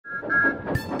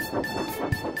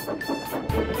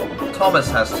Thomas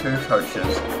has two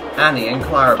coaches, Annie and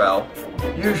Clarabel.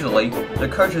 Usually, the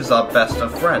coaches are best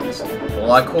of friends, but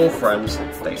like all friends,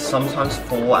 they sometimes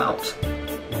fall out.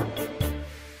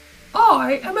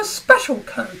 I am a special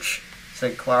coach,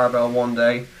 said Clarabel one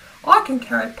day. I can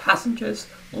carry passengers,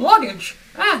 luggage,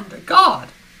 and a guard.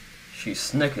 She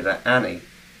snickered at Annie.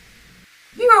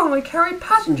 You only carry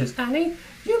passengers, Annie.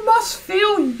 You must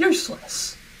feel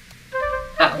useless.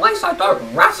 At least I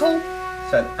don't rattle,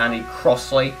 said Annie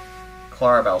crossly.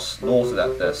 Clarabel snorted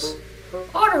at this.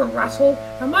 I don't rattle,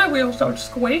 and my wheels don't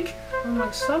squeak,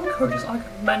 unlike some coaches I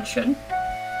could mention.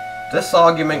 This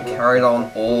argument carried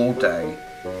on all day.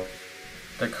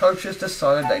 The coaches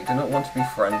decided they didn't want to be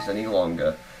friends any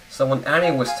longer, so when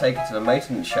Annie was taken to the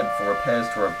maintenance shed for repairs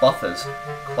to her buffers,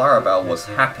 Clarabel was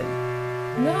happy.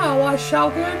 Now I shall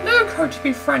get a new coach to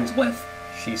be friends with,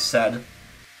 she said.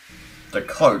 The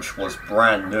coach was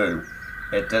brand new.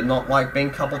 It did not like being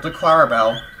coupled to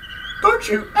Clarabel. Don't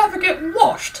you ever get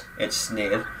washed, it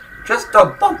sneered. Just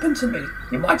don't bump into me.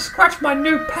 You might scratch my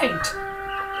new paint.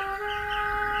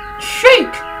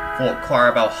 Shake, thought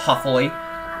Clarabel huffily,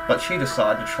 but she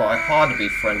decided to try hard to be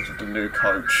friends with the new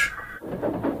coach.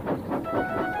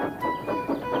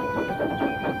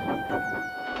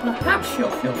 Perhaps she'll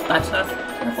feel better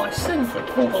if I sing for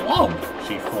pulled along,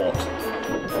 she thought.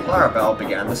 Clarabel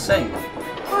began to sing.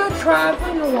 We're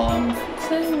traveling along,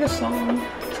 sing a song,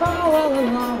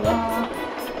 tra-la-la-la-la.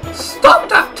 Stop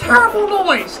that terrible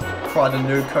noise! Cried the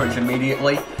new coach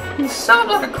immediately. You sound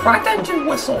like a cracked engine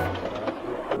whistle.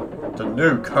 The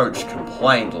new coach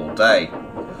complained all day.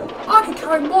 I can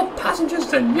carry more passengers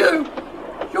than you.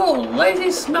 You're a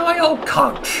lazy, smelly old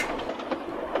coach.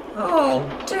 Oh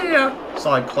dear,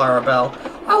 sighed Clarabel.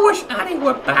 I wish Annie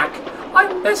were back.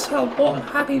 I miss her warm,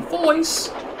 happy voice.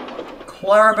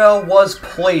 Clarabel was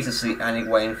pleased to see Annie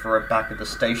waiting for her back at the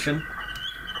station.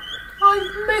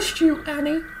 I've missed you,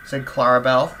 Annie, said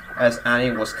Clarabel, as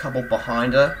Annie was coupled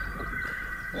behind her.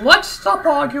 Let's stop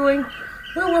arguing.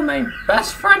 We'll remain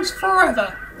best friends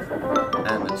forever.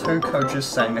 And the two coaches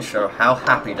sang to show how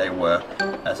happy they were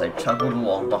as they chugged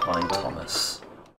along behind Thomas.